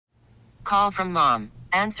call from mom.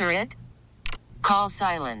 Answer it. Call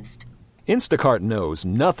silenced. Instacart knows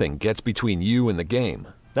nothing gets between you and the game.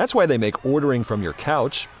 That's why they make ordering from your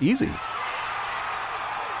couch easy.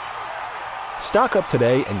 Stock up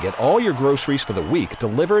today and get all your groceries for the week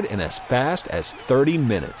delivered in as fast as 30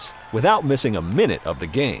 minutes without missing a minute of the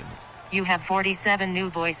game. You have 47 new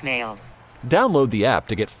voicemails. Download the app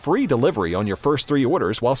to get free delivery on your first 3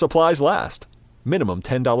 orders while supplies last. Minimum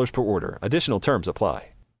 $10 per order. Additional terms apply.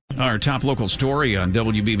 Our top local story on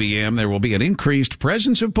WBBM, there will be an increased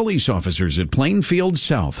presence of police officers at Plainfield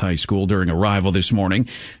South High School during arrival this morning.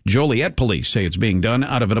 Joliet police say it's being done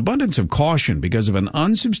out of an abundance of caution because of an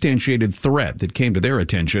unsubstantiated threat that came to their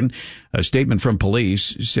attention. A statement from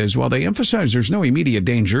police says while they emphasize there's no immediate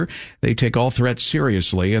danger, they take all threats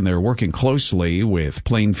seriously and they're working closely with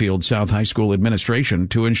Plainfield South High School administration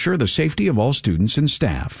to ensure the safety of all students and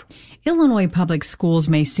staff. Illinois public schools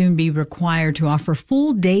may soon be required to offer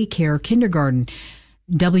full daycare kindergarten.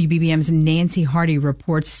 WBBM's Nancy Hardy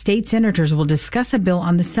reports state senators will discuss a bill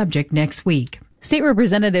on the subject next week. State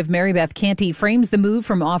Representative Mary Beth Canty frames the move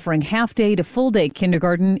from offering half-day to full-day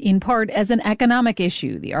kindergarten in part as an economic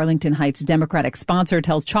issue. The Arlington Heights Democratic sponsor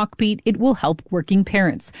tells Chalkbeat it will help working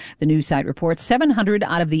parents. The news site reports 700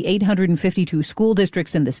 out of the 852 school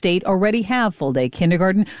districts in the state already have full-day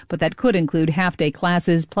kindergarten, but that could include half-day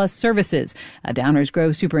classes plus services. A Downers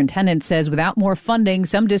Grove superintendent says without more funding,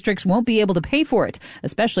 some districts won't be able to pay for it,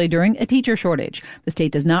 especially during a teacher shortage. The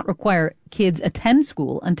state does not require kids attend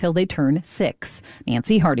school until they turn 6.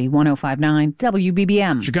 Nancy Hardy, 105.9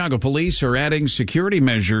 WBBM. Chicago police are adding security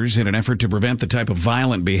measures in an effort to prevent the type of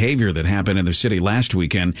violent behavior that happened in the city last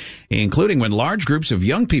weekend, including when large groups of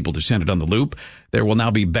young people descended on the loop. There will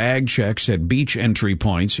now be bag checks at beach entry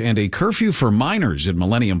points and a curfew for minors at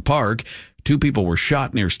Millennium Park. 2 people were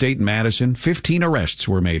shot near State and Madison. 15 arrests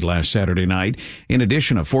were made last Saturday night. In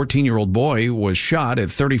addition, a 14-year-old boy was shot at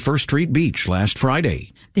 31st Street Beach last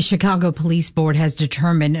Friday. The Chicago Police Board has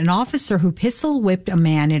determined an officer who pistol whipped a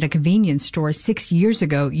man at a convenience store 6 years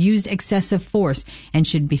ago used excessive force and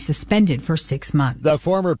should be suspended for 6 months. The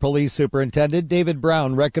former police superintendent, David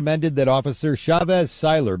Brown, recommended that Officer Chavez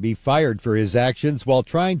Seiler be fired for his actions while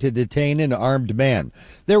trying to detain an armed man.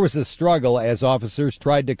 There was a struggle as officers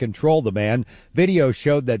tried to control the man. Video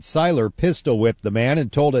showed that Seiler pistol whipped the man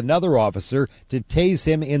and told another officer to tase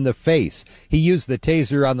him in the face. He used the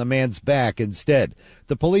taser on the man's back instead.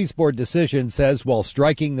 The police board decision says while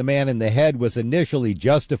striking the man in the head was initially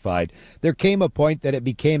justified, there came a point that it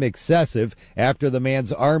became excessive after the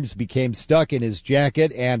man's arms became stuck in his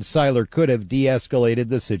jacket and Seiler could have de-escalated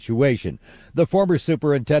the situation. The former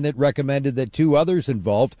superintendent recommended that 2 others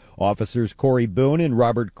involved, officers Corey Boone and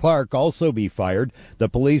Robert Clark, also be fired. The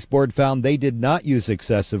police board found they did not use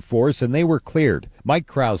excessive force and they were cleared. Mike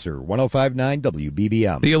Krauser, 105.9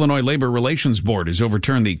 WBBM. The Illinois Labor Relations Board has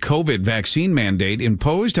overturned the COVID vaccine mandate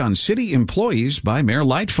imposed on city employees by Mayor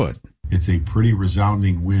Lightfoot. It's a pretty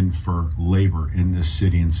resounding win for labor in this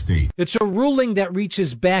city and state. It's a ruling that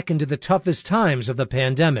reaches back into the toughest times of the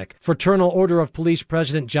pandemic. Fraternal Order of Police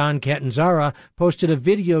President John Catanzara posted a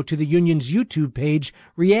video to the union's YouTube page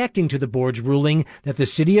reacting to the board's ruling that the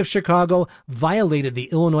city of Chicago violated the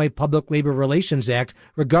Illinois Public Labor Relations Act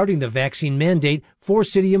regarding the vaccine mandate for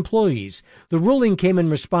city employees. The ruling came in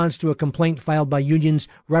response to a complaint filed by unions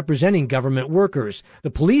representing government workers.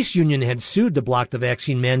 The police union had sued to block the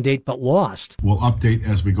vaccine mandate but lost. We'll update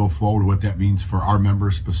as we go forward what that means for our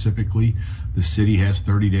members specifically. The city has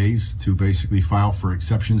 30 days to basically file for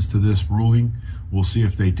exceptions to this ruling. We'll see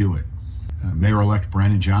if they do it. Mayor-elect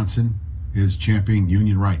Brandon Johnson is championing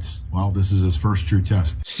union rights. Well, this is his first true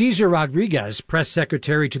test. Cesar Rodriguez, press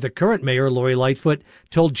secretary to the current mayor, Lori Lightfoot,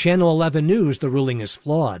 told Channel 11 News the ruling is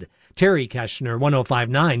flawed. Terry Keshner,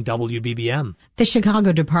 105.9 WBBM. The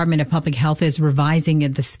Chicago Department of Public Health is revising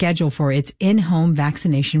the schedule for its in-home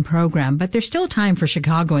vaccination program, but there's still time for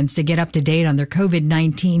Chicagoans to get up to date on their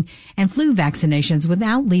COVID-19 and flu vaccinations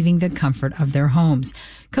without leaving the comfort of their homes.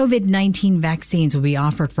 COVID-19 vaccines will be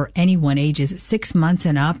offered for anyone ages 6 months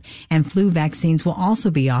and up, and flu vaccines will also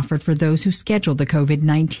be offered for those who schedule the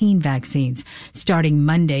COVID-19 vaccines. Starting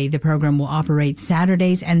Monday, the program will operate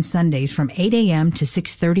Saturdays and Sundays from 8 a.m. to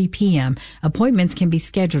 6:30 p.m. Appointments can be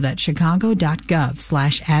scheduled at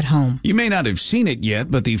chicago.gov/at-home. You may not have seen it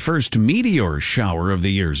yet, but the first meteor shower of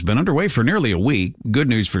the year has been underway for nearly a week. Good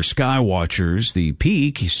news for sky watchers. The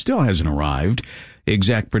peak still hasn't arrived.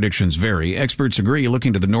 Exact predictions vary. Experts agree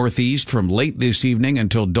looking to the northeast from late this evening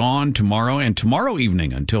until dawn tomorrow and tomorrow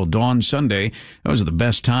evening until dawn Sunday. Those are the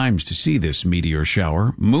best times to see this meteor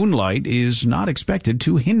shower. Moonlight is not expected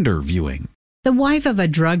to hinder viewing. The wife of a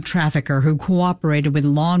drug trafficker who cooperated with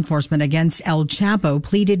law enforcement against El Chapo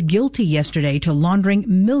pleaded guilty yesterday to laundering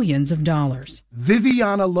millions of dollars.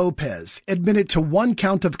 Viviana Lopez admitted to one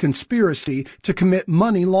count of conspiracy to commit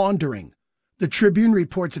money laundering. The Tribune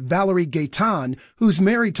reports Valerie Gaetan, who's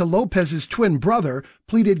married to Lopez's twin brother,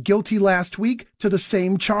 pleaded guilty last week to the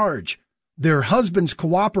same charge. Their husbands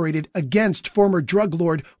cooperated against former drug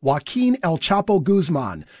lord Joaquin El Chapo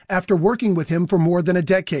Guzman after working with him for more than a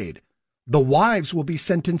decade. The wives will be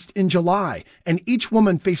sentenced in July, and each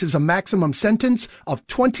woman faces a maximum sentence of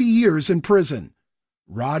 20 years in prison.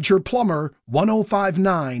 Roger Plummer,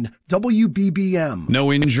 105.9 WBBM.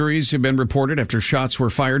 No injuries have been reported after shots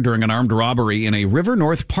were fired during an armed robbery in a River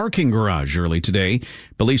North parking garage early today.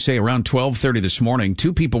 Police say around 12:30 this morning,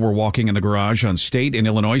 2 people were walking in the garage on State and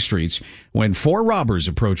Illinois streets when 4 robbers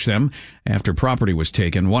approached them. After property was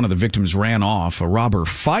taken, one of the victims ran off. A robber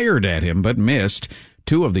fired at him but missed.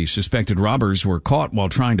 2 of the suspected robbers were caught while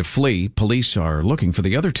trying to flee. Police are looking for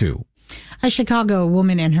the other 2. A Chicago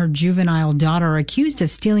woman and her juvenile daughter are accused of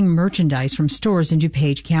stealing merchandise from stores in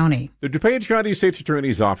DuPage County. The DuPage County State's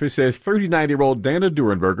Attorney's Office says 39-year-old Dana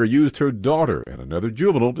Durenberger used her daughter and another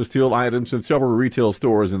juvenile to steal items in several retail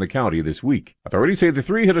stores in the county this week. Authorities say the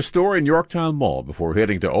 3 hit a store in Yorktown Mall before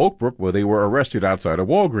heading to Oak Brook, where they were arrested outside of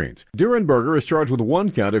Walgreens. Durenberger is charged with 1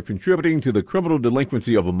 count of contributing to the criminal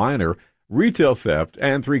delinquency of a minor, retail theft,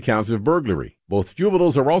 and 3 counts of burglary. Both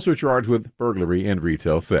juveniles are also charged with burglary and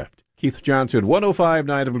retail theft. Keith Johnson, 105.9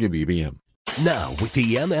 WBBM. Now, with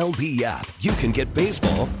the MLB app, you can get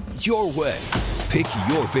baseball your way. Pick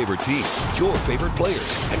your favorite team, your favorite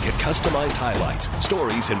players, and get customized highlights,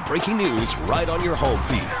 stories, and breaking news right on your home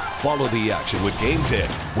feed. Follow the action with Game Day,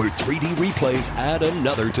 where 3D replays add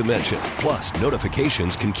another dimension. Plus,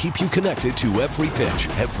 notifications can keep you connected to every pitch,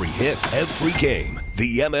 every hit, every game.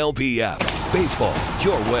 The MLB app. Baseball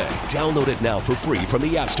your way. Download it now for free from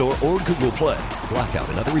the App Store or Google Play. Blackout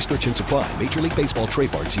and other restrictions apply. Major League Baseball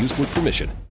trademarks used with permission.